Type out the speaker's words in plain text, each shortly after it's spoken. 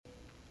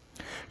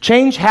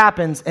Change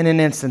happens in an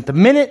instant. The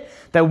minute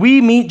that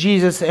we meet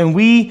Jesus and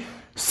we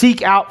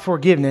seek out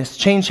forgiveness,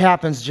 change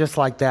happens just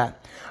like that.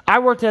 I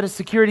worked at a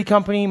security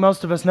company.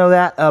 Most of us know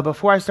that.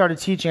 Before I started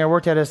teaching, I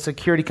worked at a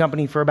security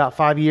company for about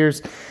 5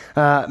 years.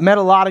 Met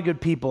a lot of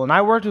good people. And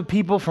I worked with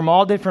people from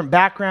all different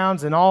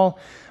backgrounds and all,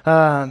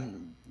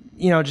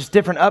 just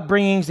different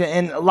upbringings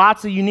and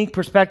lots of unique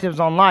perspectives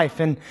on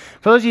life. And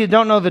for those of you who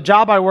don't know, the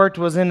job I worked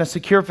was in a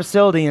secure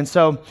facility. And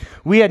so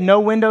we had no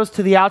windows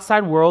to the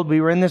outside world.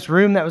 We were in this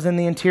room that was in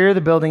the interior of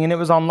the building, and it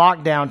was on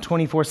lockdown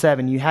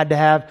 24/7. You had to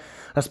have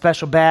a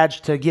special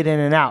badge to get in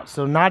and out.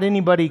 So not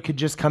anybody could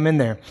just come in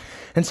there.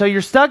 And so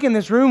you're stuck in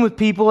this room with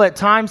people at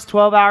times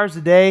 12 hours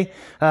a day,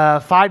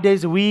 5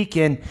 days a week,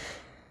 and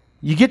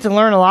you get to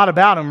learn a lot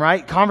about them,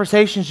 right?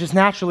 Conversations just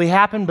naturally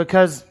happen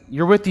because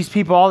you're with these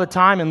people all the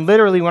time, and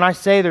literally when I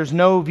say there's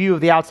no view of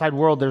the outside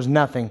world, there's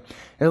nothing.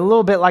 It's a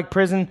little bit like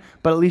prison,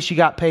 but at least you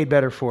got paid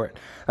better for it.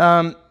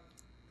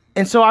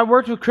 And so I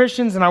worked with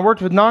Christians and I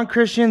worked with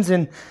non-Christians,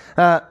 and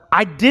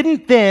I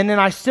didn't then, and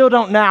I still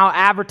don't now,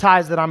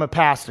 advertise that I'm a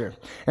pastor.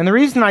 And the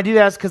reason I do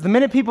that is because the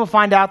minute people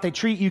find out, they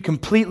treat you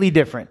completely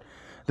different.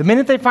 The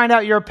minute they find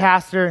out you're a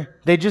pastor,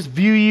 they just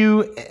view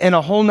you in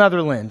a whole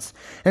nother lens.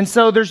 And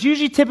so there's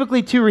usually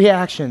typically two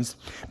reactions.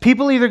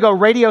 People either go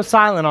radio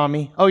silent on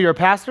me. Oh, you're a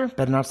pastor?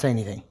 Better not say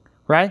anything,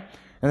 right?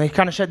 And they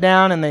kind of shut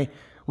down and they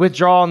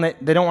withdraw, and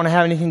they don't want to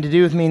have anything to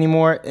do with me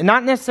anymore. And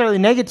not necessarily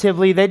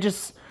negatively, they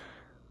just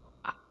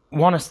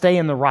want to stay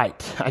in the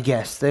right, I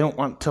guess. They don't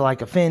want to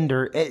offend,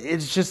 or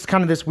it's just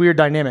kind of this weird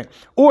dynamic.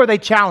 Or they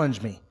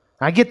challenge me.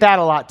 I get that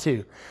a lot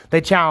too.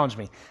 They challenge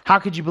me. How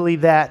could you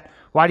believe that?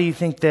 Why do you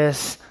think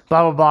this?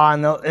 Blah, blah,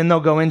 blah, and they'll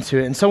go into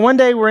it. And so one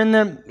day we're in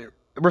the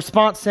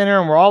response center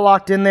and we're all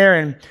locked in there,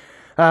 and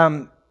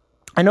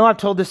I know I've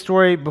told this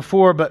story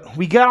before, but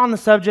we got on the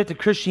subject of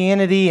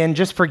Christianity and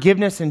just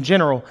forgiveness in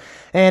general.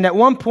 And at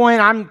one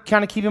point, I'm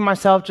kind of keeping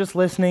myself just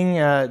listening,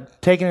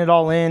 taking it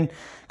all in,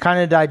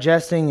 kind of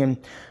digesting, and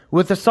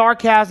with the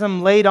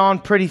sarcasm laid on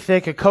pretty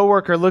thick, a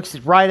coworker looks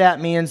right at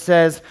me and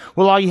says,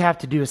 well, all you have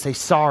to do is say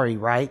sorry,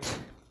 right?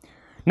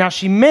 Now,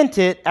 she meant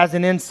it as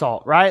an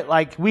insult, right?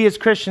 Like, we as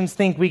Christians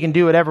think we can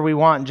do whatever we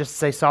want and just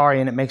say sorry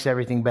and it makes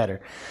everything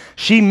better.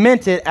 She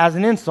meant it as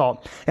an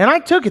insult. And I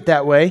took it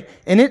that way,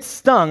 and it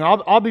stung.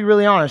 I'll be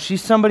really honest.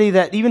 She's somebody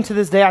that even to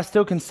this day I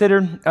still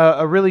consider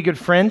a really good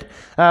friend.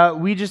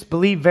 We just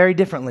believe very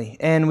differently,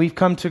 and we've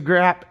come to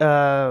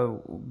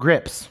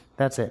grips.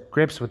 That's it.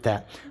 Grips with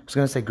that. I was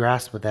going to say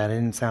grasp with that. It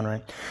didn't sound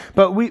right.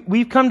 But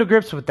we've come to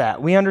grips with that.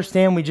 We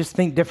understand we just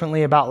think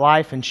differently about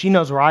life, and she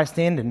knows where I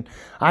stand, and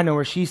I know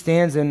where she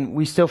stands, and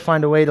we still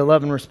find a way to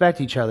love and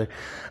respect each other.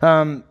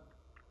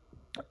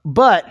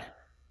 But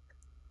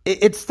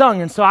it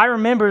stung, and so I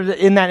remember that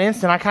in that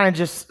instant, I kind of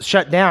just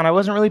shut down. I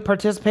wasn't really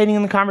participating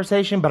in the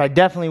conversation, but I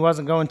definitely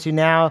wasn't going to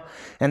now.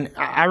 And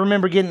I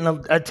remember getting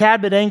a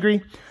tad bit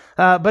angry.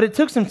 But it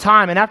took some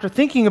time, and after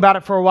thinking about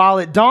it for a while,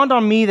 it dawned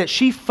on me that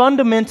she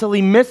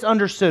fundamentally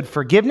misunderstood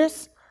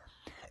forgiveness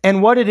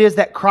and what it is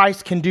that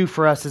Christ can do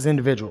for us as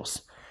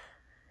individuals.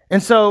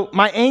 And so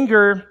my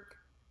anger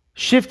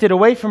shifted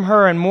away from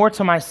her and more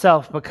to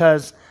myself,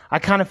 because I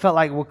kind of felt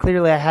like, well,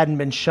 clearly I hadn't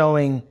been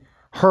showing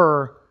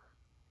her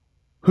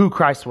who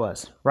Christ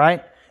was,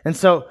 right? And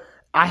so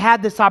I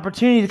had this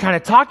opportunity to kind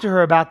of talk to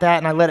her about that,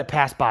 and I let it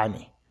pass by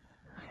me.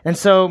 And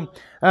so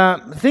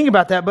think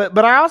about that,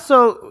 but I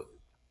also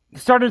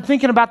started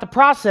thinking about the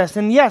process.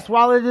 And yes,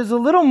 while it is a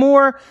little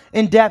more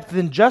in depth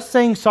than just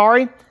saying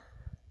sorry,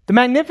 the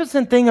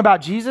magnificent thing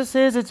about Jesus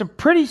is it's a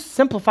pretty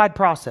simplified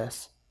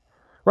process,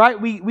 right?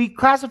 We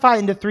classify it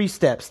into 3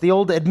 steps. The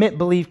old admit,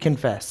 believe,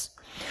 confess.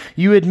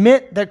 You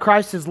admit that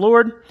Christ is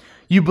Lord,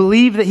 you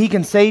believe that he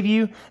can save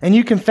you, and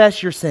you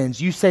confess your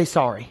sins. You say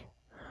sorry,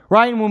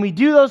 right? And when we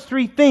do those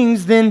 3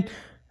 things, then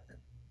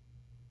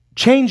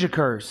change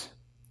occurs.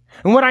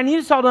 And what I need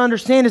us all to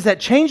understand is that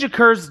change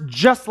occurs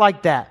just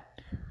like that.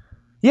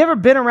 You ever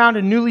been around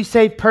a newly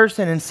saved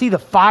person and see the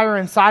fire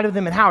inside of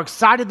them and how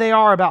excited they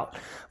are about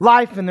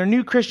life and their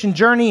new Christian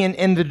journey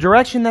and the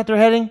direction that they're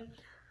heading?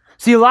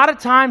 See, a lot of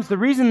times the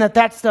reason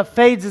that stuff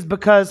fades is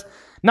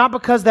not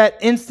because that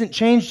instant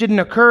change didn't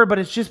occur, but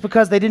it's just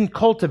because they didn't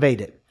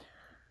cultivate it.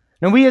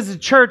 Now, we as a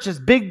church, as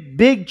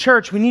big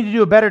church, we need to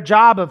do a better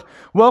job of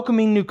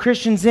welcoming new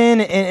Christians in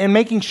and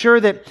making sure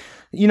that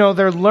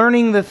they're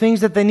learning the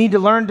things that they need to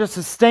learn to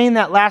sustain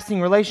that lasting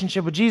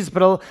relationship with Jesus.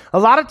 But a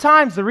lot of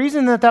times, the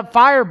reason that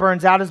fire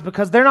burns out is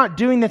because they're not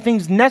doing the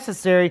things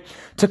necessary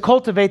to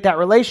cultivate that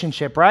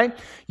relationship, right?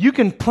 You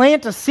can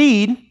plant a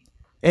seed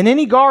in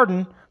any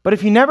garden, but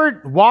if you never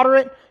water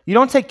it, you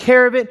don't take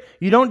care of it,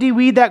 you don't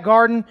de-weed that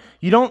garden,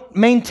 you don't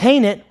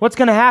maintain it, what's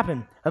going to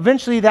happen?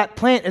 Eventually, that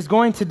plant is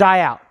going to die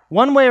out,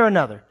 one way or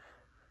another.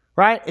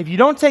 Right? If you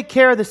don't take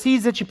care of the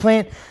seeds that you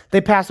plant, they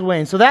pass away.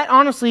 And so that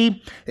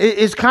honestly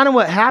is kind of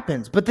what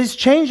happens. But this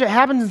change that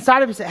happens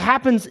inside of us, it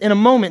happens in a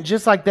moment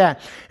just like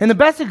that. And the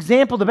best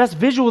example, the best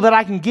visual that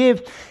I can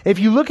give, if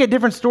you look at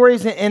different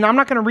stories, and I'm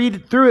not going to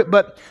read through it,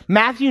 but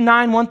Matthew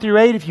 9, 1 through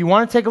 8, if you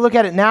want to take a look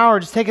at it now or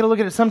just take a look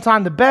at it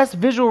sometime, the best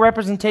visual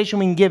representation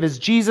we can give is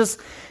Jesus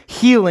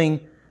healing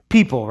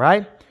people,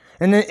 right?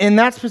 And in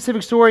that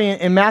specific story,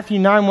 in Matthew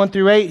 9, 1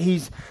 through 8,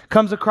 he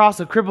comes across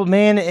a crippled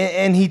man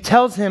and he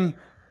tells him,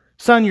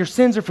 son, your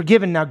sins are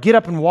forgiven, now get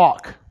up and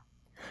walk.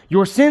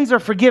 Your sins are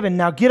forgiven,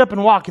 now get up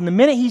and walk. And the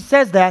minute he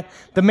says that,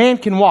 the man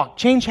can walk.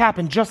 Change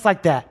happened just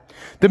like that.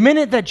 The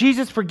minute that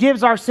Jesus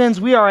forgives our sins,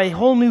 we are a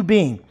whole new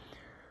being.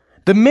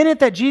 The minute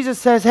that Jesus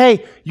says,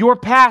 hey, your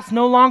past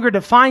no longer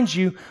defines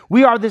you,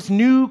 we are this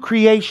new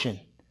creation.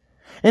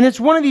 And it's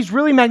one of these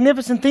really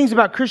magnificent things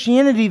about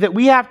Christianity that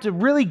we have to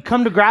really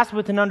come to grasp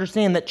with and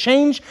understand that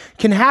change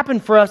can happen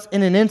for us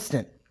in an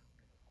instant.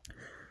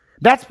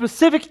 That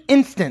specific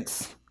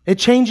instance, it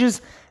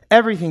changes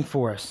everything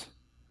for us.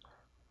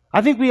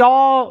 I think we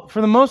all,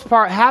 for the most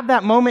part, have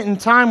that moment in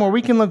time where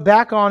we can look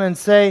back on and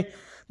say,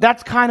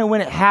 that's kind of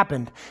when it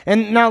happened.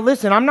 And now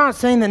listen, I'm not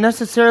saying that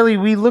necessarily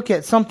we look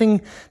at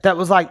something that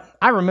was like,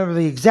 I remember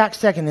the exact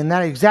second, and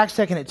that exact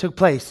second it took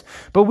place.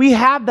 But we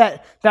have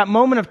that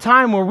moment of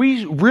time where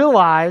we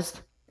realized,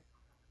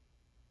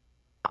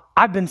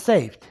 I've been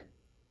saved.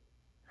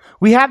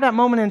 We have that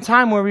moment in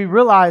time where we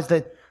realize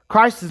that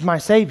Christ is my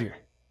Savior.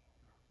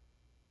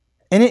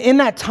 And in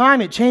that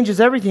time, it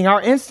changes everything.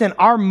 Our instant,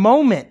 our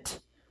moment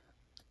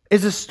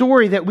is a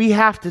story that we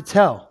have to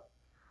tell.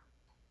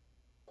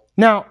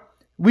 Now,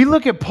 we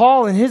look at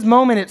Paul and his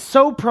moment, it's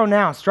so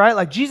pronounced, right?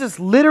 Like Jesus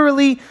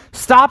literally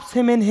stops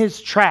him in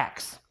his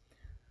tracks.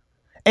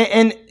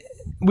 And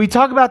we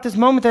talk about this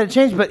moment that it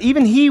changed, but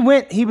even he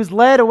was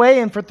led away,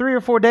 and for 3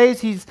 or 4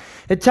 days,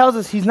 it tells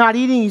us he's not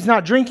eating, he's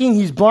not drinking,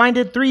 he's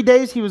blinded. 3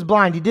 days he was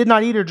blind. He did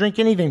not eat or drink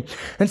anything.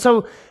 And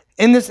so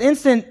in this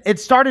instant, it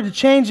started to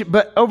change,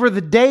 but over the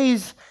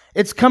days,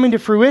 it's coming to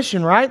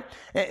fruition, right?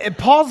 And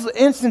Paul's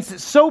instance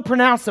is so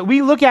pronounced that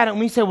we look at it and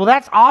we say, well,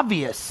 that's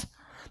obvious.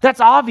 That's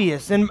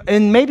obvious.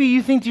 And maybe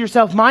you think to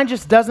yourself, mine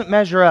just doesn't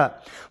measure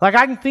up. Like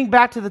I can think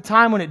back to the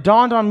time when it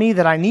dawned on me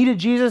that I needed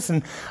Jesus,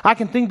 and I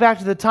can think back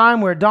to the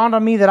time where it dawned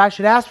on me that I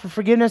should ask for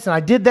forgiveness, and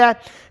I did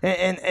that.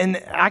 And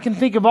I can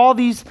think of all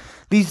these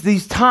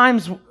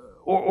times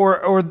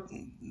or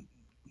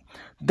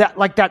that,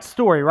 like that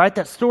story, right?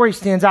 That story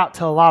stands out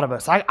to a lot of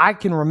us. I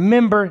can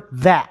remember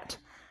that.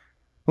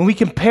 When we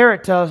compare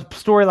it to a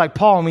story like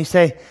Paul and we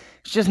say,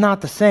 it's just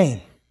not the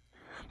same.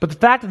 But the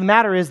fact of the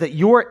matter is that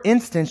your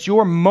instance,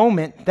 your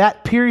moment,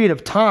 that period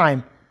of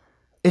time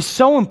is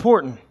so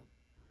important.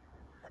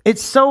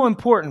 It's so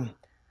important,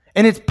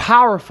 and it's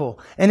powerful,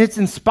 and it's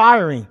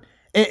inspiring,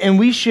 and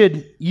we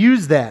should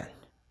use that.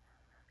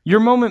 Your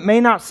moment may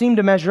not seem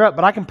to measure up,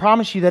 but I can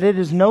promise you that it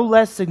is no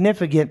less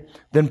significant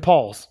than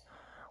Paul's.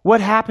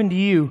 What happened to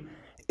you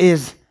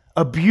is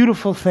a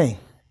beautiful thing.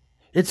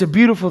 It's a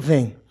beautiful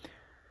thing.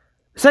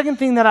 Second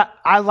thing that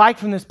I like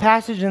from this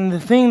passage, and the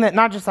thing that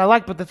not just I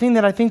like, but the thing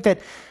that I think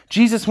that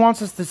Jesus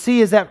wants us to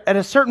see is that at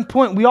a certain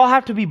point, we all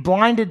have to be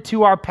blinded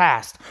to our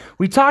past.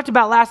 We talked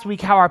about last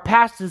week how our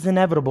past is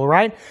inevitable,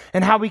 right?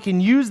 And how we can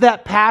use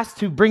that past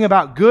to bring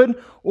about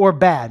good or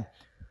bad,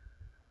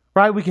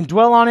 right? We can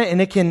dwell on it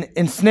and it can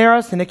ensnare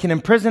us and it can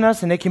imprison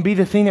us and it can be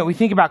the thing that we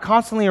think about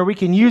constantly, or we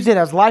can use it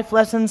as life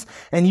lessons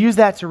and use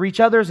that to reach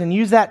others and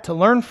use that to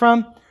learn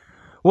from.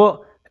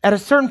 Well, at a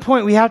certain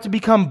point, we have to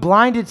become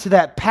blinded to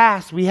that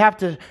past. We have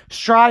to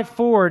strive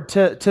forward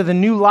to the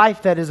new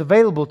life that is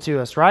available to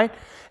us, right?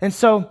 And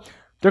so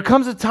there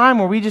comes a time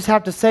where we just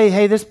have to say,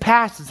 hey, this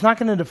past, it's not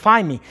going to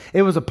define me.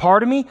 It was a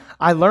part of me.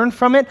 I learned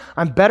from it.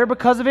 I'm better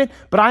because of it,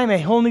 but I am a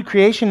whole new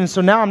creation. And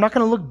so now I'm not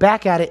going to look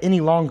back at it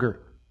any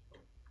longer.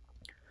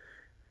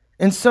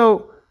 And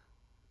so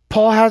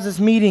Paul has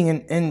this meeting,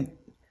 and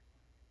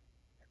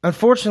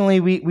unfortunately,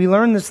 we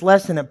learn this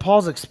lesson at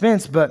Paul's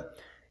expense, but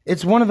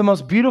it's one of the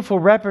most beautiful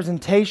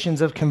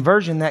representations of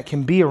conversion that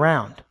can be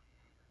around.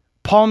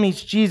 Paul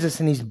meets Jesus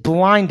and he's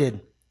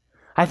blinded.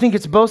 I think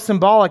it's both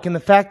symbolic in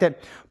the fact that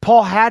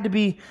Paul had to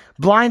be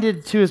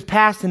blinded to his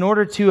past in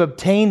order to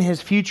obtain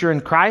his future in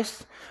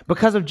Christ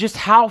because of just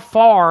how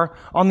far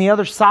on the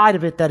other side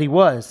of it that he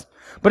was.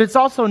 But it's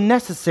also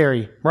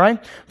necessary,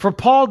 right? For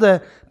Paul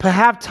to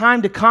have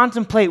time to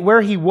contemplate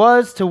where he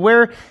was, to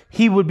where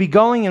he would be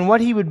going and what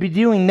he would be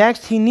doing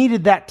next, he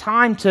needed that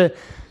time to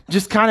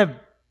just kind of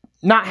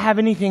not have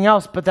anything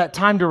else but that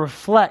time to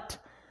reflect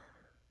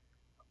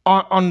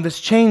on this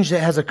change that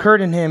has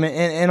occurred in him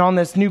and on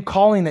this new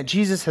calling that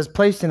Jesus has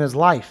placed in his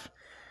life.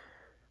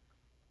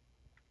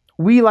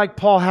 We, like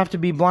Paul, have to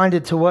be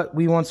blinded to what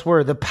we once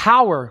were. The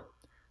power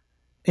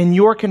in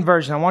your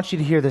conversion, I want you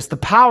to hear this, the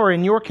power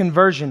in your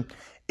conversion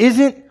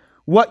isn't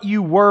what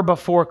you were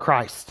before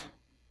Christ.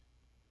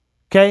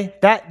 Okay?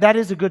 That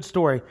is a good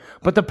story.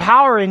 But the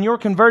power in your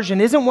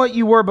conversion isn't what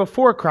you were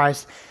before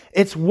Christ.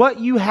 It's what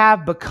you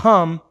have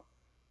become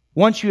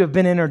once you have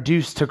been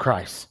introduced to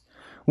Christ.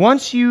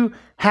 Once you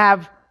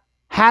have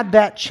had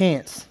that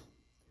chance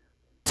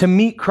to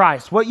meet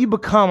Christ, what you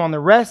become on the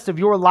rest of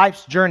your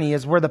life's journey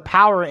is where the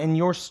power in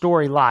your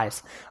story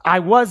lies. I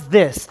was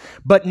this,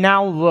 but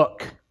now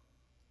look.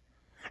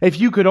 If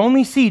you could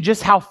only see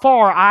just how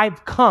far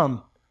I've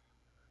come,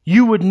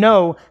 you would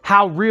know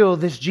how real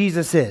this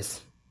Jesus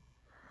is.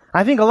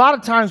 I think a lot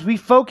of times we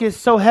focus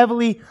so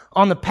heavily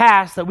on the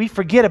past that we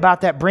forget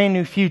about that brand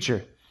new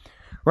future.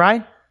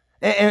 right?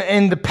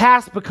 And the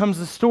past becomes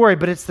the story,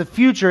 but it's the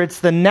future,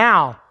 it's the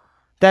now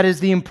that is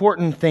the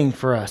important thing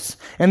for us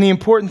and the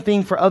important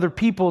thing for other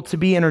people to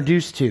be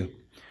introduced to.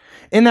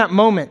 In that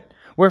moment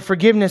where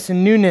forgiveness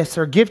and newness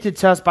are gifted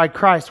to us by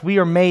Christ, we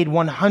are made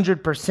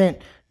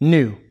 100%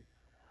 new.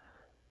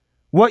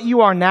 What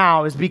you are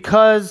now is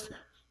because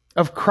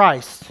of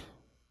Christ,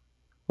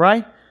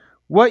 right?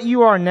 What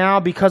you are now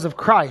because of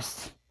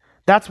Christ,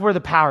 that's where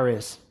the power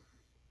is.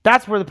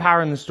 That's where the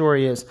power in the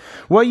story is.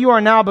 What you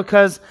are now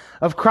because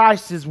of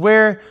Christ is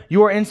where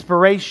your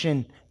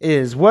inspiration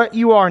is. What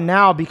you are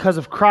now because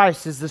of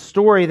Christ is the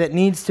story that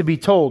needs to be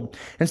told.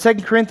 In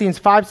 2 Corinthians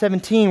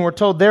 5:17, we're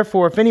told,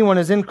 therefore, if anyone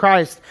is in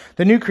Christ,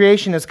 the new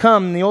creation has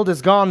come, and the old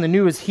is gone, the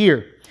new is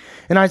here.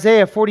 In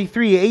Isaiah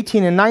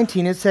 43:18 and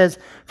 19, it says,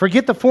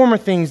 forget the former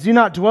things, do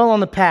not dwell on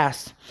the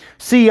past.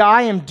 See,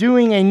 I am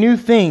doing a new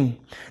thing.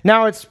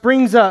 Now it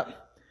springs up.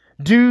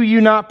 Do you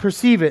not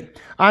perceive it?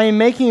 I am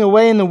making a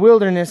way in the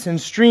wilderness and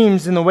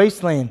streams in the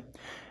wasteland.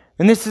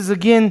 And this is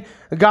again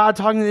God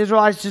talking to the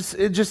Israelites,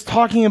 just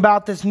talking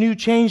about this new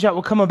change that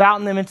will come about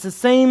in them. It's the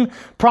same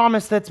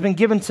promise that's been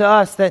given to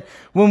us, that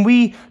when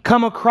we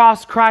come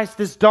across Christ,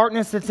 this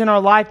darkness that's in our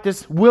life,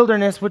 this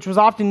wilderness, which was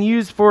often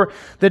used for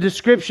the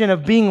description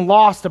of being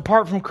lost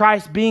apart from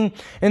Christ, being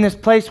in this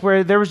place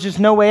where there was just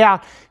no way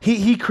out.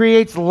 He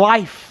creates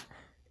life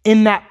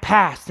in that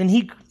past, and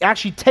he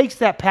actually takes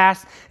that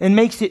past and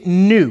makes it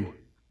new.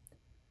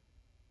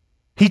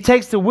 He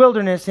takes the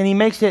wilderness and he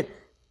makes it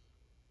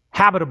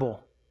habitable,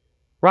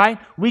 right?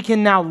 We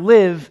can now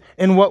live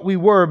in what we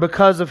were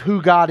because of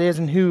who God is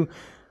and who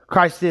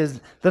Christ is.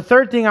 The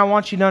third thing I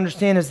want you to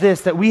understand is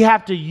this, that we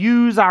have to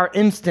use our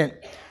instant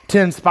to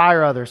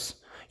inspire others.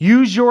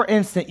 Use your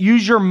instant,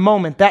 use your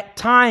moment, that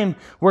time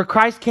where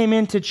Christ came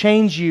in to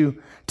change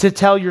you, to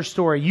tell your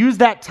story. Use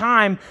that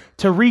time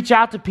to reach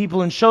out to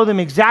people and show them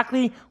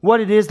exactly what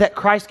it is that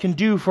Christ can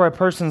do for a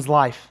person's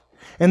life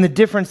and the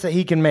difference that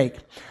he can make.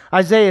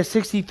 Isaiah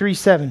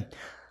 63:7.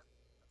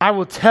 I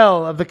will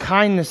tell of the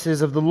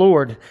kindnesses of the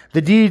Lord,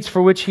 the deeds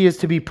for which he is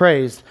to be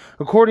praised,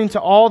 according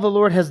to all the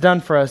Lord has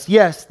done for us.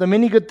 Yes, the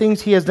many good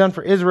things he has done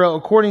for Israel,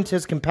 according to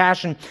his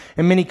compassion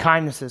and many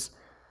kindnesses.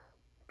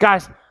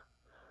 Guys,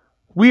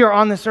 we are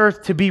on this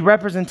earth to be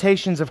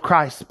representations of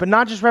Christ, but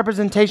not just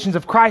representations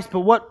of Christ, but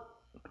what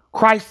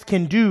Christ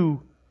can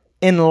do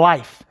in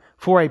life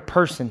for a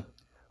person,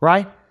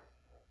 right?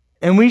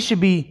 And we should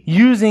be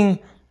using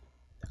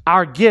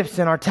our gifts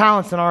and our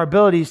talents and our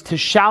abilities to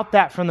shout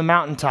that from the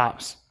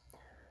mountaintops,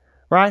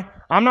 right?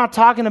 I'm not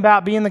talking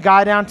about being the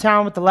guy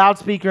downtown with the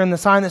loudspeaker and the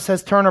sign that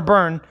says turn or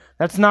burn.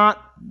 That's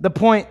not the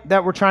point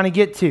that we're trying to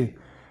get to.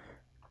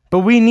 But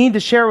we need to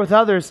share with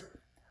others,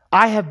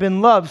 I have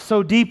been loved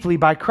so deeply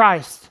by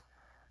Christ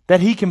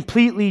that he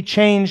completely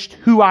changed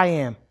who I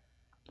am.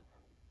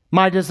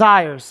 My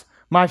desires,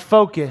 my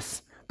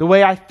focus, the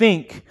way I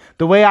think,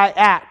 the way I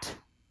act,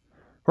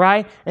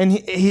 right?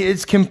 And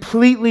it's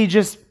completely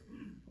just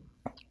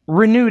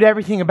renewed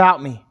everything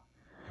about me.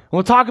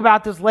 We'll talk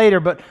about this later,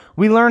 but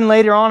we learn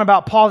later on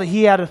about Paul that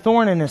he had a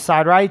thorn in his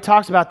side, right? He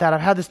talks about that. I've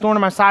had this thorn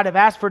in my side. I've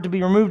asked for it to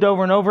be removed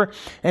over and over,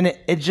 and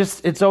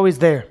it's always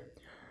there.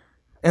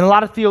 And a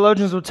lot of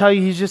theologians will tell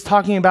you he's just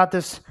talking about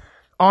this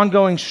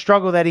ongoing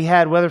struggle that he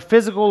had, whether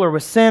physical or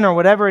with sin or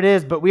whatever it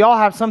is, but we all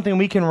have something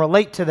we can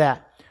relate to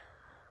that.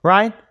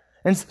 Right?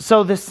 And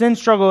so the sin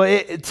struggle,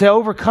 to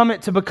overcome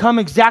it, to become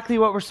exactly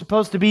what we're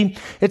supposed to be,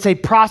 it's a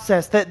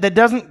process that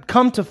doesn't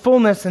come to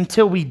fullness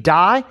until we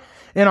die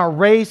and are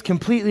raised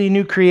completely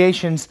new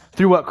creations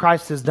through what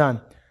Christ has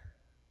done.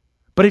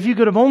 But if you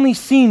could have only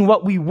seen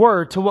what we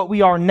were to what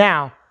we are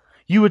now,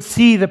 you would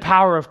see the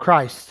power of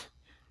Christ.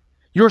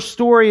 Your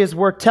story is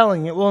worth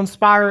telling. It will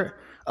inspire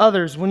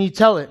others when you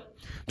tell it.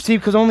 See,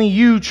 because only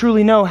you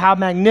truly know how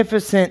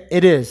magnificent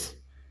it is.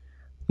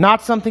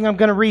 Not something I'm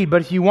going to read,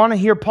 but if you want to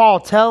hear Paul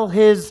tell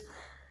his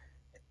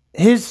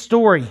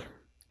story,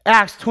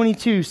 Acts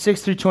 22,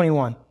 6 through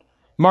 21.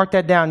 Mark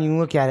that down, you can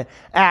look at it.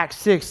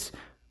 Acts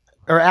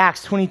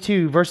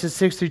 22, verses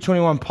 6 through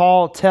 21.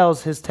 Paul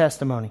tells his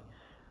testimony.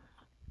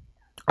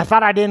 I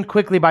thought I'd end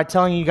quickly by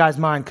telling you guys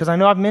mine, because I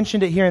know I've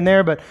mentioned it here and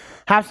there, but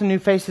have some new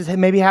faces,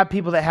 maybe have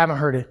people that haven't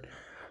heard it.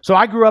 So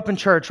I grew up in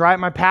church, right?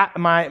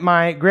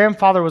 My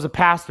grandfather was a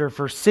pastor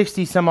for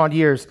 60 some odd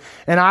years.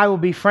 And I will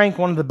be frank,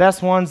 one of the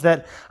best ones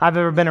that I've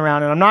ever been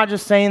around. And I'm not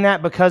just saying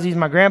that because he's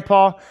my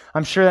grandpa.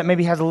 I'm sure that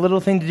maybe has a little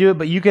thing to do with it,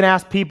 but you can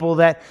ask people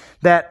that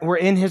were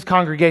in his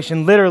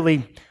congregation.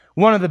 Literally,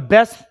 one of the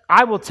best,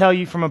 I will tell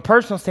you from a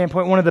personal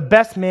standpoint, one of the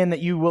best men that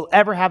you will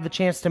ever have the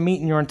chance to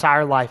meet in your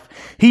entire life.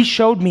 He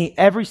showed me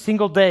every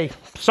single day,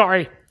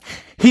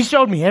 he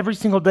showed me every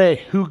single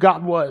day who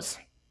God was.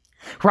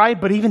 right?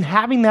 But even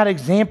having that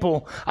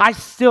example, I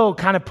still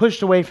kind of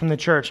pushed away from the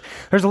church.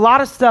 There's a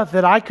lot of stuff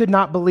that I could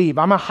not believe.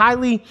 I'm a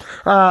highly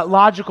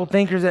logical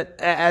thinker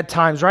at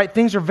times, right?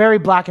 Things are very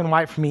black and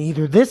white for me.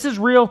 Either this is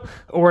real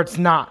or it's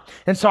not.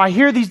 And so I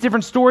hear these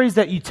different stories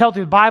that you tell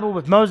through the Bible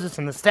with Moses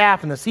and the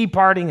staff and the sea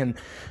parting and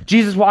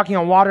Jesus walking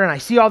on water, and I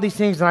see all these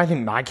things and I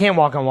think, I can't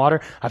walk on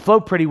water. I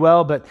float pretty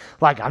well, but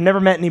like I've never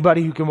met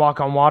anybody who can walk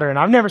on water, and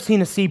I've never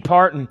seen a sea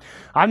part, and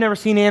I've never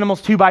seen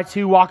animals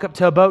 2x2 walk up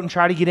to a boat and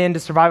try to get in to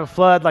survive a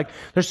flood. Like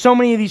there's so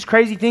many of these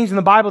crazy things in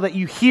the Bible that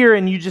you hear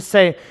and you just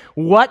say,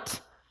 what?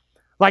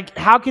 Like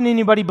how can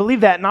anybody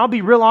believe that? And I'll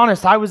be real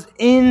honest, I was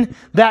in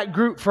that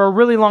group for a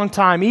really long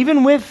time.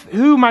 Even with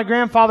who my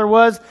grandfather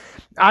was,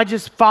 I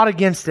just fought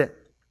against it.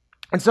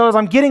 And so as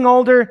I'm getting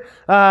older,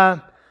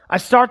 I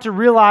start to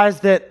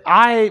realize that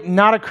I'm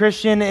not a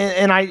Christian,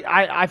 and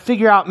I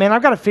figure out, man,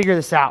 I've got to figure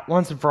this out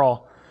once and for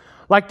all.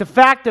 Like the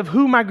fact of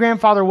who my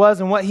grandfather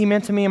was and what he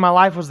meant to me in my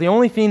life was the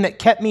only thing that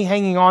kept me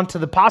hanging on to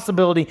the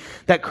possibility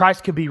that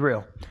Christ could be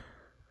real.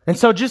 And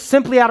so just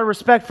simply out of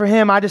respect for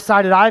him, I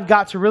decided I've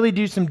got to really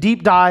do some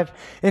deep dive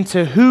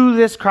into who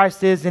this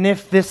Christ is and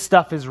if this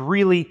stuff is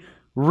really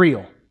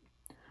real.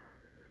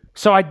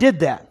 So I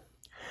did that.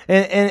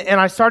 And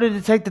I started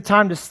to take the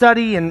time to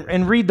study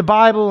and read the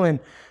Bible and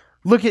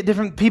look at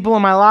different people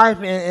in my life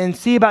and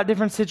see about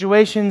different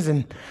situations,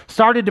 and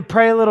started to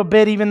pray a little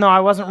bit even though I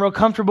wasn't real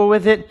comfortable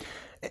with it.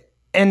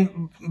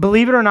 And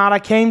believe it or not, I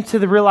came to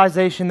the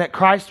realization that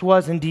Christ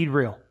was indeed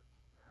real.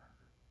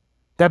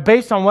 That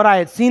based on what I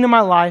had seen in my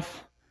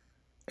life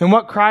and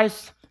what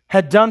Christ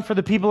had done for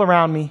the people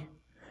around me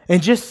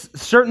and just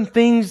certain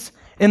things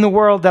in the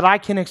world that I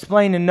can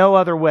explain in no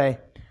other way,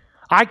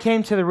 I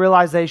came to the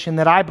realization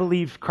that I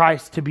believed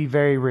Christ to be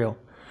very real.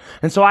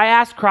 And so I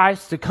asked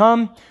Christ to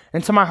come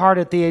into my heart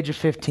at the age of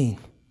 15.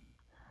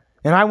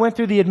 And I went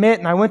through the admit,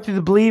 and I went through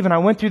the believe, and I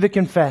went through the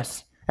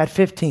confess at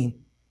 15.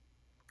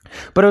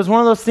 But it was one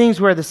of those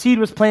things where the seed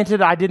was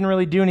planted. I didn't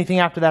really do anything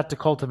after that to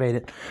cultivate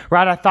it,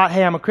 right? I thought,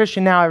 hey, I'm a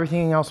Christian now.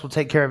 Everything else will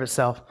take care of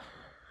itself.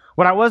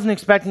 What I wasn't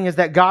expecting is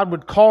that God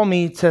would call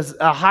me to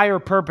a higher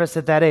purpose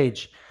at that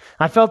age.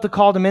 I felt the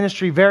call to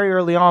ministry very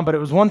early on, but it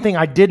was one thing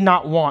I did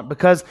not want,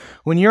 because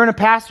when you're in a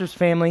pastor's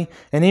family,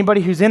 and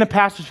anybody who's in a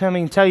pastor's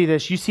family can tell you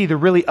this, you see the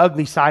really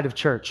ugly side of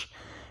church.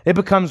 It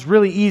becomes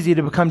really easy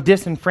to become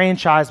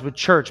disenfranchised with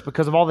church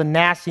because of all the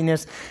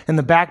nastiness and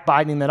the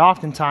backbiting that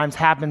oftentimes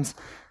happens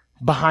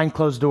behind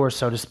closed doors,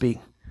 so to speak.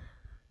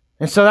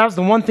 And so that was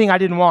the one thing I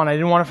didn't want. I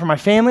didn't want it for my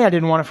family. I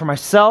didn't want it for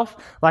myself.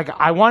 Like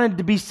I wanted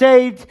to be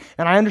saved,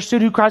 and I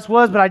understood who Christ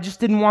was, but I just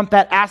didn't want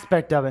that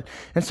aspect of it.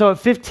 And so at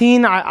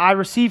 15, I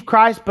received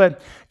Christ,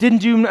 but didn't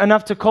do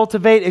enough to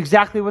cultivate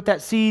exactly what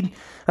that seed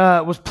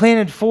was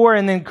planted for.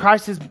 And then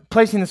Christ is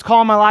placing this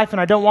call in my life,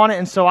 and I don't want it.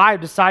 And so I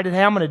decided,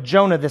 hey, I'm going to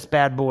Jonah this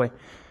bad boy.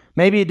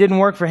 Maybe it didn't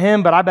work for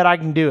him, but I bet I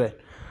can do it.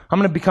 I'm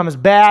going to become as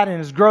bad and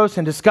as gross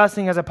and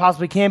disgusting as I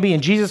possibly can be,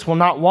 and Jesus will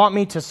not want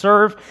me to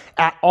serve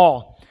at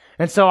all.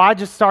 And so I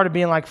just started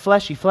being like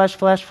fleshy, flesh,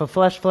 for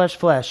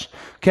flesh,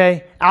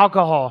 okay?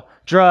 Alcohol,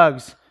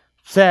 drugs,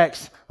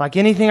 sex, like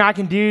anything I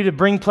can do to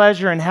bring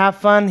pleasure and have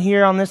fun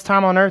here on this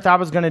time on earth, I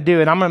was going to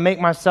do it. I'm going to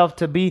make myself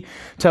to be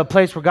to a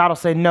place where God will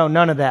say, no,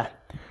 none of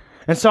that.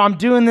 And so I'm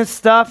doing this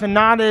stuff, and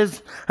not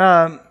as...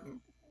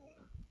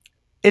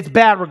 it's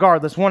bad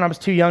regardless. One, I was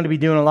too young to be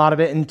doing a lot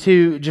of it, and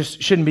two,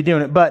 just shouldn't be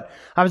doing it. But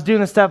I was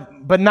doing this stuff,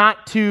 but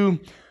not to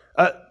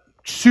a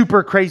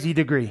super crazy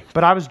degree.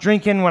 But I was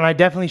drinking when I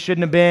definitely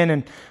shouldn't have been,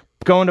 and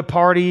going to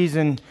parties,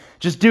 and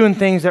just doing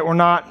things that were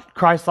not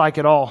Christ-like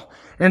at all.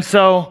 And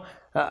so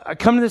I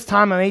come to this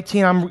time, I'm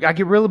 18, I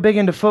get really big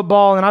into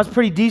football, and I was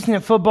pretty decent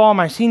at football.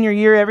 My senior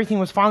year, everything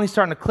was finally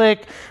starting to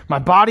click. My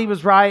body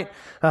was right.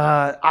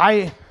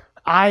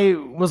 I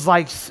was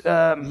like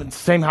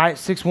same height,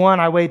 6'1".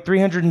 I weighed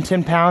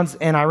 310 pounds,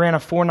 and I ran a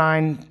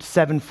 4.9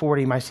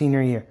 740 my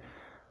senior year.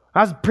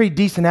 I was a pretty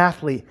decent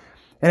athlete,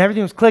 and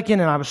everything was clicking,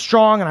 and I was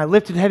strong, and I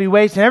lifted heavy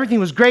weights, and everything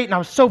was great, and I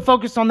was so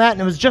focused on that,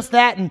 and it was just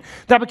that, and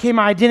that became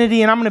my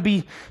identity, and I'm going to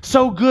be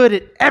so good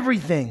at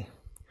everything,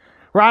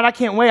 right? I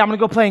can't wait. I'm going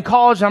to go play in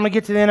college, and I'm going to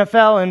get to the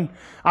NFL, and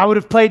I would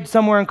have played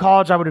somewhere in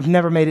college. I would have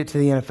never made it to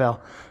the NFL.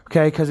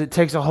 Okay, because it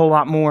takes a whole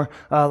lot more,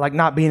 like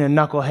not being a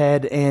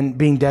knucklehead and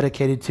being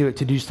dedicated to it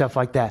to do stuff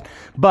like that.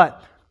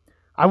 But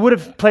I would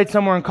have played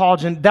somewhere in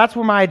college, and that's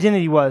where my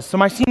identity was. So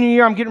my senior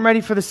year, I'm getting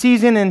ready for the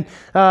season, and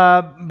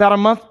about a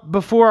month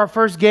before our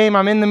first game,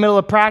 I'm in the middle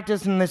of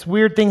practice, and this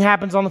weird thing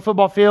happens on the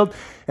football field.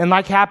 And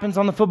like happens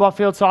on the football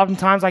field, so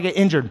oftentimes I get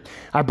injured.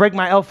 I break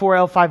my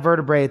L4, L5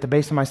 vertebrae at the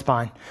base of my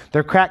spine.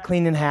 They're cracked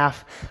clean in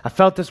half. I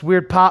felt this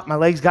weird pop. My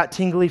legs got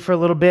tingly for a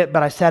little bit,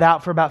 but I sat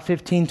out for about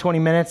 15, 20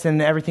 minutes,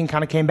 and everything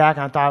kind of came back,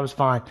 and I thought I was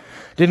fine.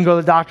 Didn't go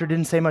to the doctor,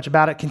 didn't say much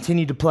about it,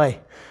 continued to play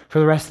for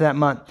the rest of that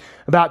month.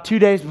 About 2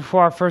 days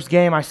before our first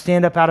game, I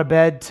stand up out of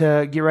bed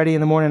to get ready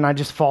in the morning, and I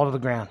just fall to the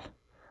ground.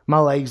 My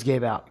legs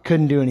gave out.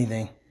 Couldn't do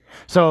anything.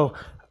 So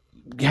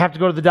you have to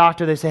go to the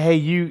doctor. They say, hey,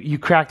 you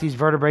cracked these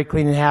vertebrae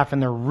clean in half,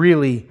 and they're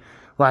really,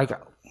 like,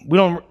 we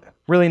don't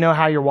really know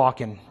how you're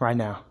walking right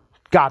now.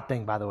 God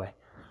thing, by the way.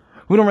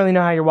 we don't really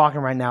know how you're walking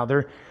right now.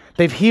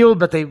 They've healed,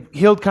 but they've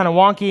healed kind of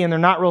wonky, and they're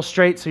not real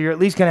straight, so you're at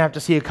least going to have to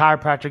see a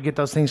chiropractor, get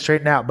those things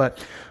straightened out. But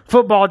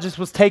football just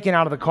was taken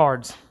out of the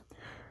cards.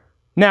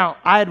 Now,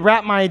 I had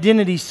wrapped my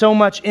identity so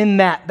much in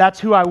that's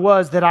who I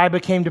was, that I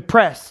became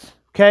depressed,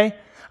 okay?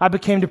 I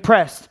became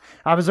depressed.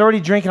 I was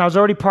already drinking, I was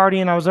already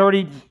partying, I was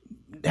already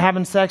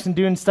having sex and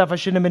doing stuff I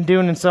shouldn't have been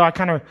doing, and so I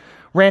kind of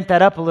ramped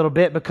that up a little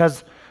bit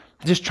because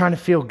just trying to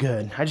feel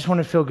good. I just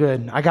wanted to feel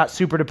good. I got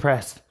super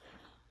depressed.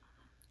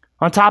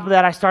 On top of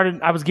that,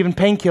 I was given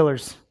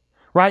painkillers,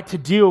 right, to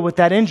deal with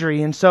that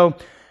injury. And so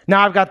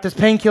now I've got this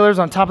painkillers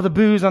on top of the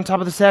booze, on top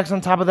of the sex,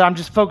 on top of that. I'm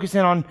just focusing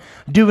on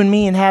doing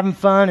me and having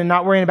fun and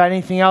not worrying about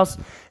anything else.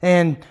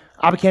 And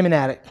I became an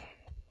addict.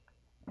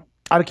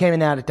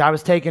 I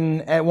was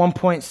taking, at one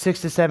point,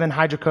 6 to 7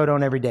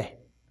 hydrocodone every day.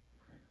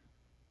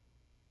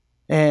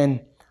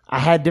 And I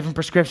had different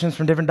prescriptions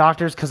from different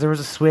doctors because there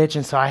was a switch.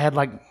 And so I had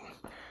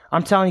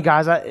I'm telling you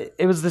guys,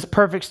 it was this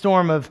perfect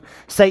storm of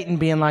Satan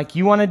being like,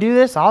 you want to do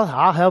this?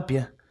 I'll help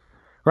you,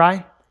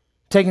 right?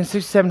 Taking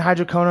 6 to 7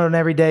 hydrocodone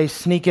every day,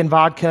 sneaking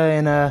vodka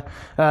in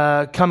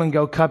a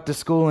come-and-go cup to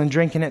school and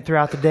drinking it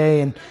throughout the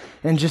day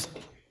and just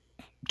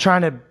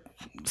trying to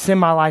send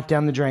my life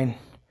down the drain.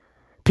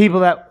 People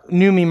that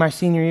knew me my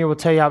senior year will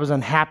tell you I was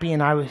unhappy,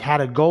 and I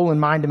had a goal in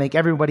mind to make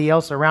everybody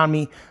else around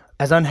me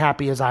as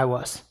unhappy as I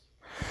was.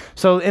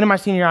 So into my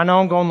senior year, I know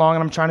I'm going long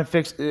and I'm trying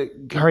to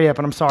hurry up,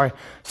 and I'm sorry.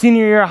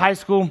 Senior year of high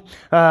school,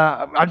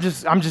 I'm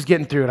just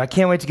getting through it. I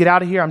can't wait to get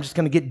out of here. I'm just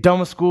going to get done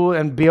with school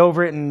and be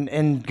over it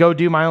and go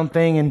do my own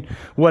thing and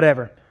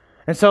whatever.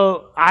 And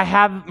so I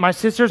have, my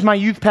sister's my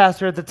youth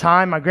pastor at the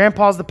time. My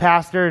grandpa's the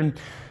pastor, and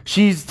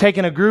she's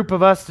taking a group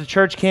of us to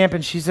church camp,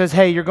 and she says,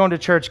 hey, you're going to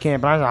church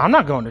camp. And I said, I'm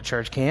not going to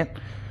church camp.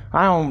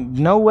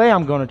 No way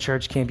I'm going to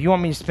church camp. You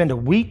want me to spend a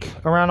week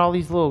around all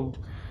these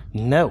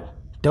no,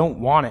 don't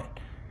want it.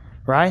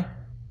 Right?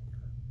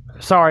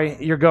 Sorry,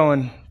 you're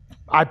going.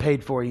 I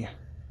paid for you.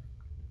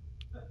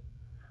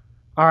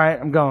 All right,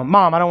 I'm going.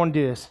 Mom, I don't want to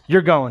do this.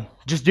 You're going.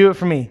 Just do it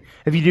for me.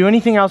 If you do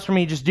anything else for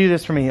me, just do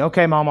this for me.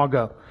 Okay, Mom, I'll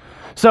go.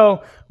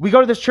 So we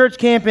go to this church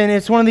camp, and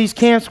it's one of these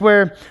camps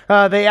where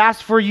they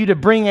ask for you to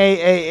bring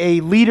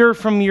a leader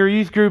from your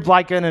youth group,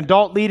 like an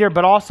adult leader,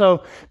 but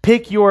also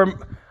pick your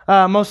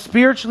most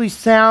spiritually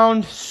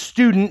sound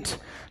student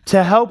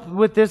to help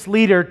with this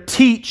leader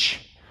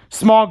teach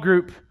small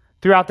group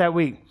throughout that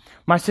week.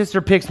 My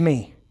sister picks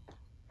me.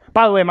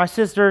 By the way, my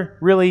sister,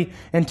 really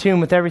in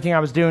tune with everything I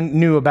was doing,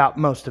 knew about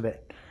most of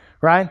it,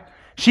 right?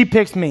 She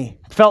picks me.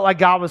 Felt like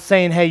God was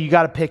saying, hey, you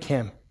got to pick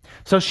him.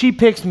 So she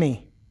picks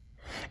me.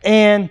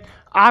 And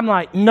I'm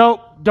like,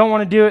 nope, don't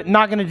want to do it,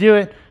 not going to do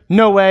it.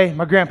 No way.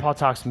 My grandpa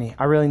talks to me.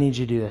 I really need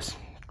you to do this.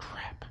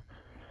 Crap.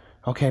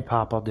 Okay,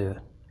 Pop, I'll do it.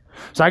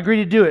 So I agree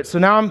to do it. So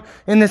now I'm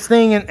in this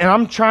thing, and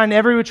I'm trying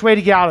every which way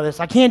to get out of this.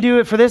 I can't do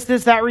it for this,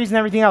 that reason,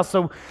 everything else.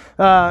 So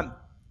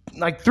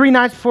 3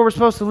 nights before we're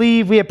supposed to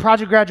leave, we had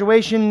project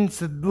graduation.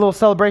 It's a little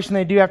celebration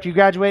they do after you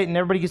graduate, and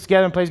everybody gets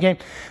together and plays a game.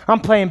 I'm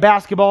playing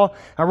basketball.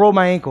 I rolled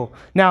my ankle.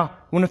 Now,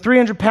 when a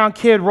 300-pound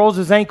kid rolls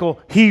his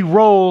ankle, he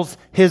rolls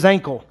his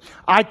ankle.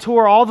 I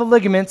tore all the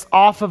ligaments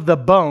off of the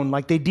bone,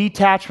 like they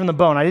detached from the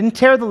bone. I didn't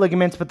tear the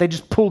ligaments, but they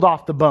just pulled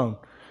off the bone.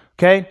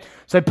 Okay?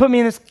 So they put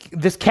me in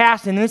this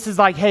cast, and this is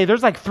like, hey,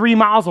 there's 3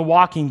 miles of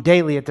walking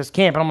daily at this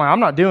camp. And I'm like,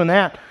 I'm not doing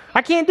that.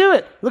 I can't do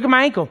it. Look at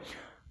my ankle.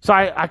 So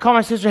I call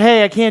my sister,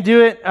 hey, I can't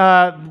do it.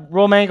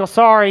 Roll my ankle.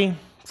 Sorry.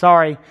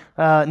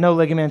 No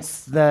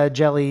ligaments, the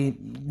jelly,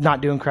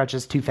 not doing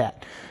crutches, too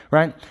fat,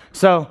 right?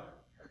 So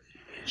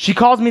she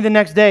calls me the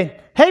next day.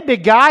 Hey,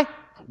 big guy.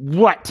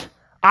 What?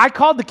 I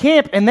called the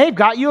camp, and they've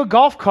got you a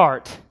golf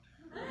cart.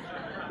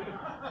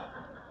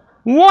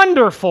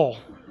 Wonderful,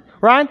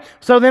 right?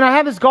 So then I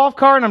have this golf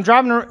cart, and I'm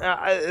driving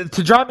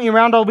to drive me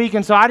around all week,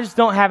 and so I just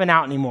don't have an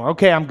out anymore.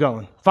 Okay, I'm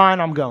going.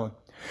 Fine, I'm going.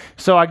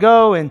 So I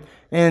go,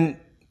 and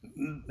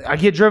I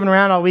get driven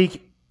around all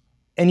week,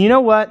 and you know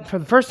what? For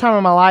the first time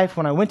in my life,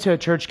 when I went to a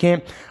church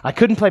camp, I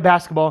couldn't play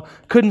basketball,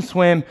 couldn't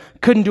swim,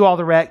 couldn't do all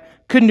the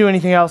rec, couldn't do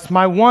anything else.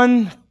 My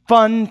one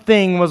fun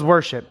thing was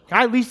worship.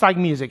 I at least like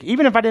music.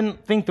 Even if I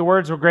didn't think the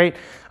words were great,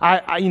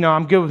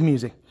 I'm good with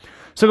music.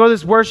 So I go to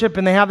this worship,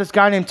 and they have this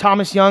guy named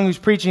Thomas Young who's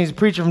preaching. He's a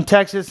preacher from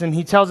Texas, and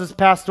he tells this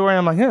past story, and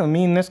I'm like,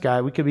 me and this guy,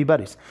 we could be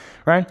buddies,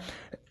 right?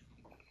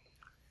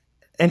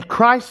 And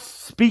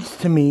Christ speaks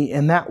to me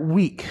in that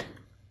week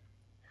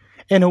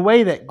in a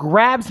way that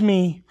grabs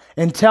me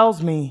and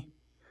tells me,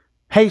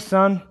 hey,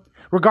 son,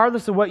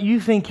 regardless of what you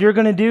think you're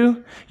going to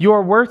do,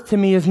 your worth to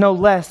me is no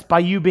less by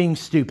you being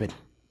stupid.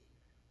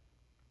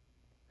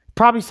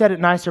 Probably said it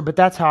nicer, but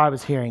that's how I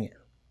was hearing it.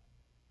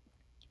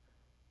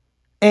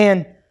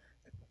 And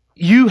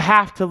you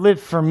have to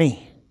live for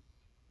me.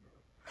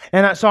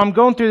 And so I'm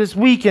going through this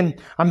week, and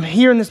I'm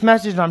hearing this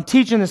message, and I'm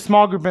teaching this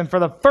small group, and for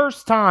the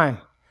first time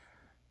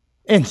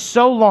in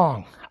so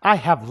long, I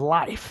have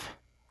life.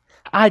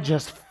 I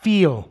just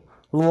feel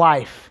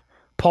life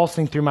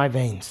pulsing through my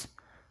veins.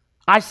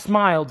 I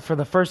smiled for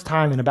the first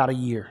time in about a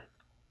year.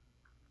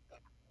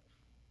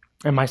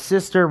 And my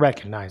sister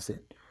recognized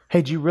it.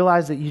 Hey, do you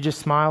realize that you just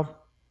smiled?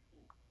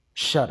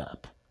 Shut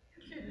up.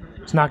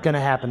 It's not going to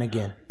happen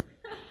again.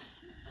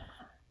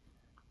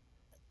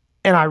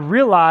 And I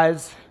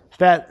realized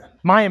that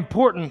my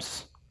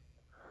importance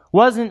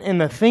wasn't in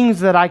the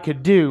things that I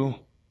could do,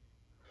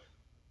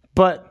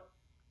 but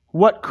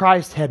what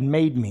Christ had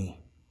made me.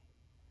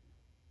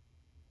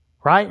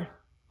 Right?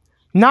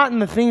 Not in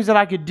the things that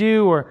I could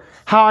do or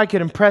how I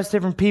could impress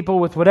different people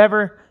with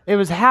whatever. It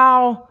was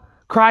how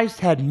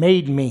Christ had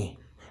made me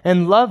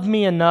and loved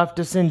me enough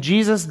to send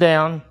Jesus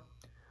down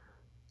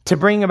to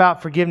bring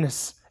about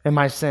forgiveness in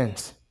my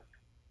sins.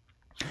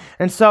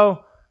 And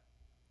so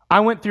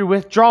I went through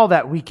withdrawal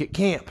that week at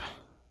camp.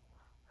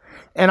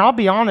 And I'll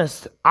be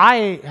honest,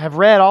 I have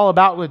read all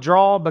about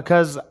withdrawal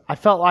because I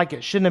felt like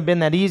it shouldn't have been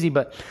that easy,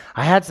 but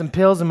I had some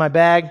pills in my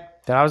bag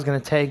that I was going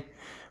to take.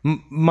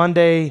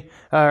 Monday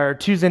or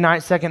Tuesday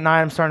night, second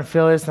night, I'm starting to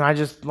feel this, and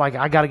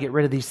I got to get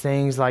rid of these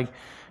things,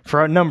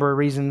 for a number of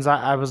reasons.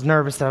 I was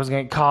nervous that I was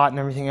going to get caught and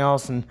everything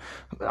else, and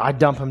I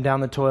dump them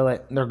down the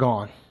toilet, and they're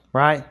gone,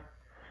 right?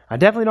 I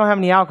definitely don't have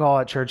any alcohol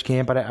at church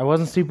camp, but I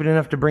wasn't stupid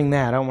enough to bring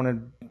that. I don't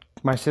want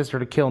my sister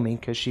to kill me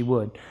because she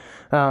would.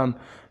 So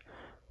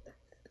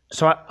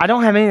I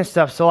don't have any of this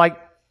stuff. So I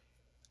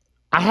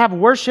have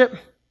worship,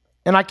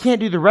 and I can't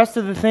do the rest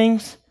of the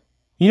things.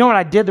 You know what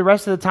I did the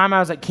rest of the time I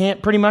was at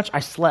camp? Pretty much,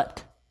 I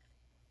slept.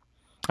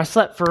 I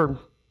slept for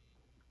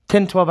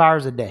 10, 12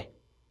 hours a day.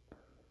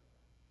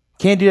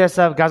 Can't do that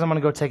stuff. Guys, I'm going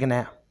to go take a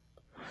nap.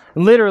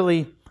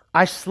 Literally,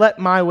 I slept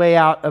my way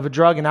out of a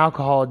drug and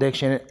alcohol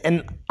addiction.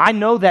 And I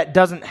know that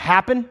doesn't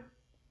happen,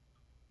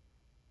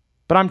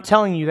 but I'm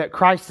telling you that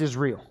Christ is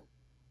real.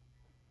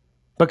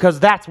 Because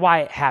that's why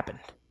it happened.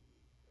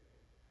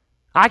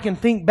 I can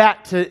think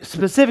back to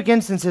specific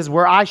instances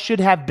where I should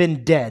have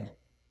been dead.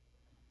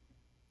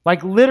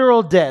 Like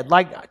literal dead.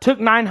 Like took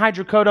 9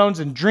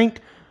 hydrocodones and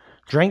drank,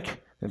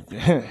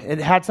 it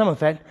had some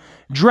effect,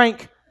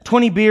 drank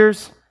 20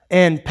 beers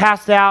and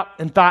passed out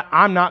and thought,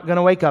 I'm not going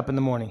to wake up in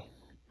the morning.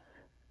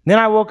 Then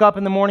I woke up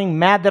in the morning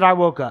mad that I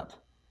woke up.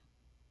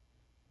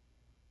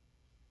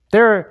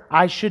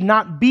 I should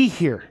not be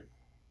here.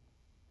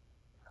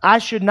 I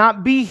should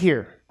not be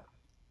here.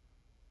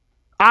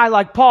 I,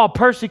 like Paul,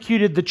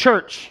 persecuted the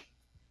church.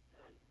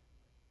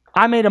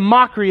 I made a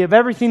mockery of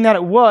everything that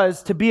it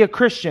was to be a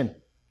Christian.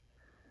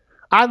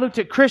 I looked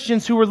at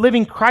Christians who were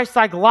living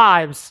Christ-like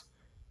lives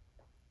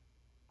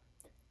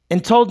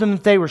and told them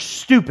that they were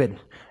stupid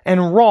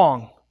and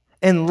wrong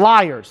and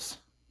liars.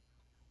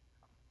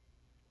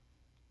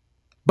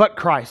 But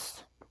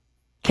Christ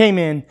came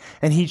in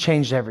and He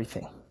changed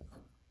everything.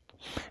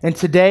 And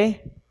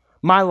today,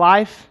 my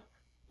life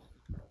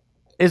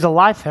is a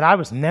life that I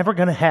was never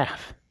going to have.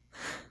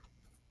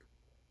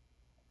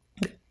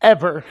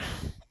 Ever.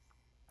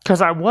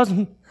 Because I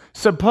wasn't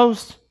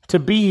supposed to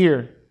be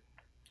here.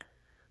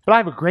 But I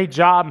have a great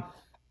job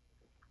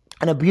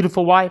and a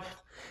beautiful wife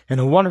and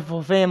a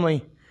wonderful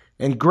family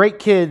and great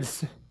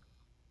kids.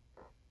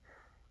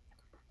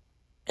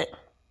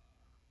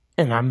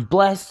 And I'm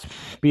blessed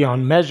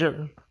beyond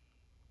measure.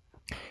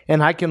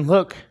 And I can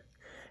look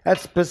at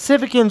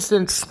specific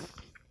instance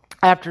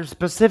after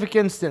specific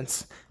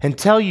instance and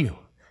tell you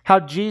how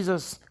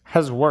Jesus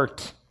has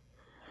worked.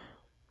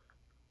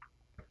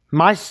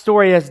 My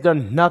story has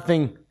done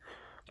nothing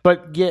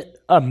but get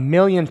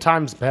 1,000,000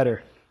 times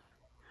better.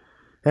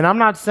 And I'm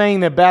not saying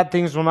that bad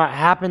things will not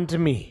happen to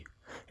me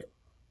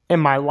in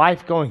my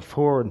life going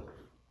forward.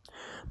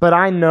 But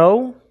I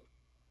know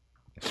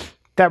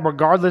that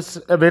regardless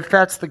of if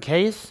that's the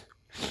case,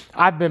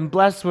 I've been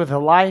blessed with a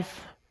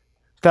life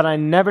that I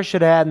never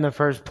should have had in the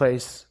first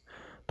place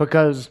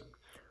because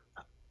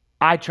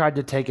I tried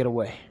to take it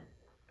away.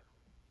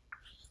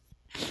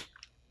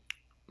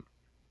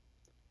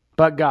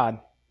 But God.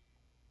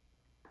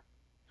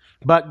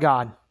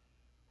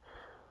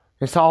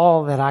 It's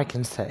all that I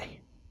can say.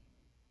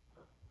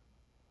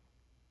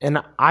 And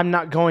I'm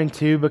not going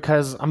to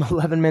because I'm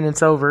 11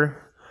 minutes over,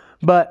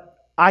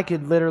 but I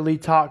could literally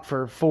talk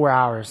for 4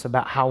 hours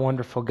about how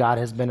wonderful God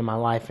has been in my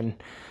life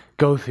and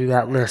go through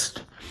that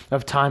list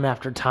of time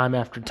after time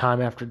after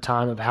time after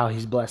time of how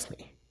He's blessed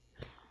me.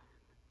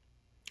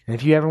 And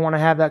if you ever want to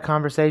have that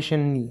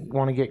conversation, you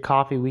want to get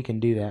coffee, we can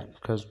do that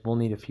because we'll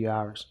need a few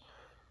hours.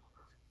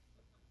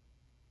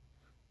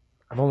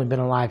 I've only been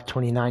alive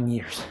 29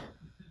 years.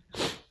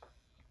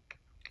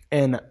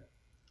 And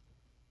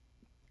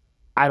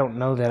I don't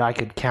know that I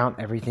could count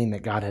everything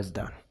that God has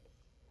done.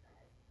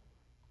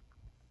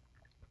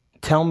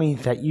 Tell me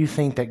that you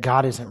think that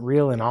God isn't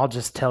real, and I'll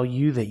just tell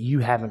you that you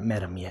haven't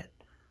met Him yet.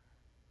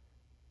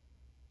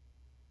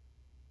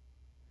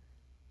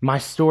 My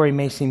story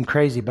may seem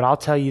crazy, but I'll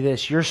tell you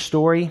this. Your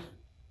story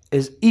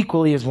is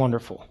equally as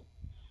wonderful.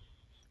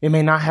 It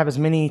may not have as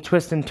many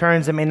twists and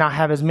turns. It may not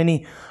have as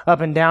many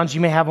up and downs. You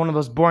may have one of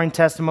those boring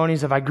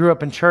testimonies of I grew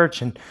up in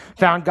church and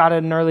found God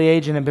at an early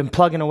age and have been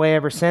plugging away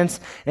ever since.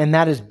 And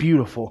that is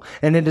beautiful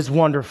and it is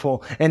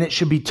wonderful and it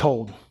should be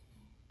told.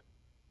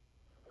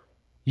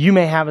 You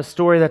may have a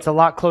story that's a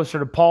lot closer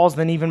to Paul's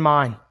than even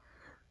mine.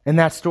 And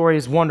that story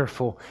is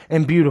wonderful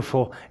and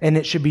beautiful and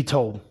it should be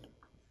told.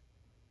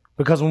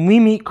 Because when we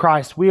meet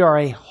Christ, we are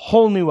a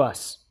whole new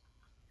us.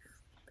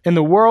 And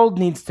the world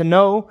needs to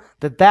know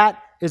that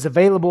that is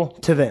available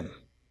to them.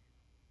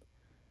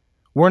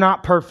 We're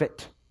not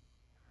perfect.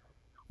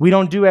 We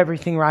don't do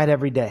everything right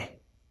every day.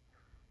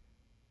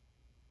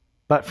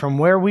 But from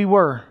where we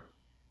were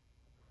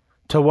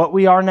to what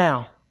we are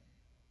now,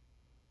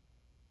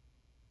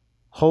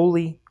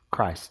 holy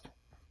Christ.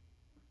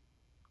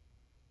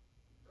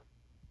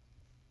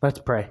 Let's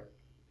pray.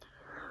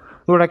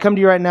 Lord, I come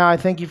to you right now. I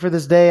thank you for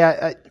this day.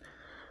 I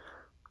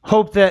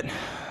hope that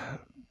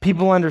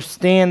people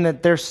understand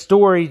that their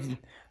story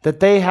that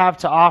they have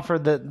to offer,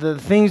 the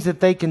things that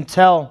they can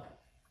tell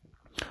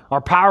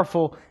are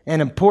powerful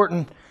and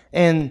important.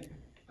 And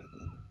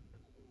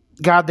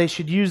God, they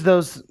should use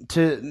those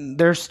to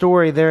their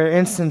story, their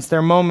instance,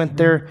 their moment,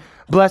 their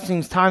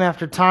blessings time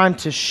after time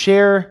to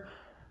share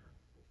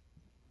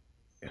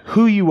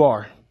who you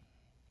are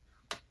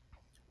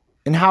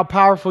and how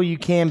powerful you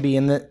can be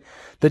and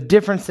the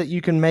difference that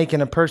you can make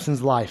in a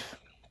person's life.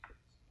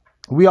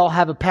 We all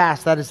have a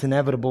past. That is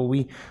inevitable.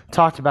 We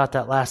talked about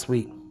that last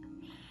week.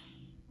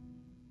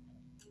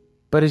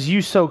 But as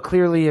you so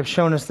clearly have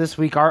shown us this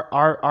week,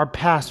 our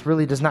past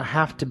really does not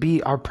have to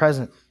be our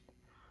present.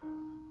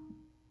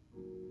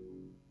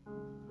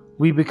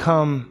 We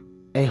become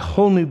a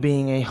whole new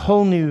being, a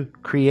whole new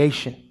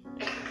creation.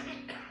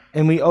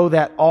 And we owe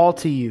that all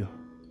to you.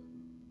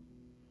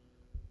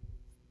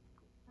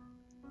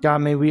 God,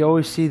 may we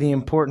always see the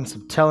importance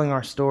of telling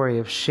our story,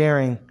 of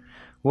sharing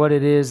what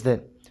it is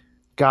that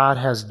God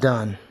has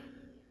done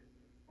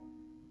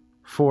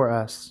for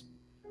us.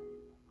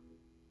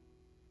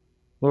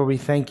 Lord, we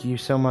thank you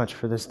so much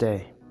for this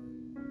day.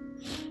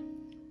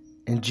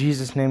 In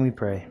Jesus' name we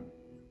pray.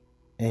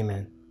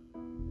 Amen.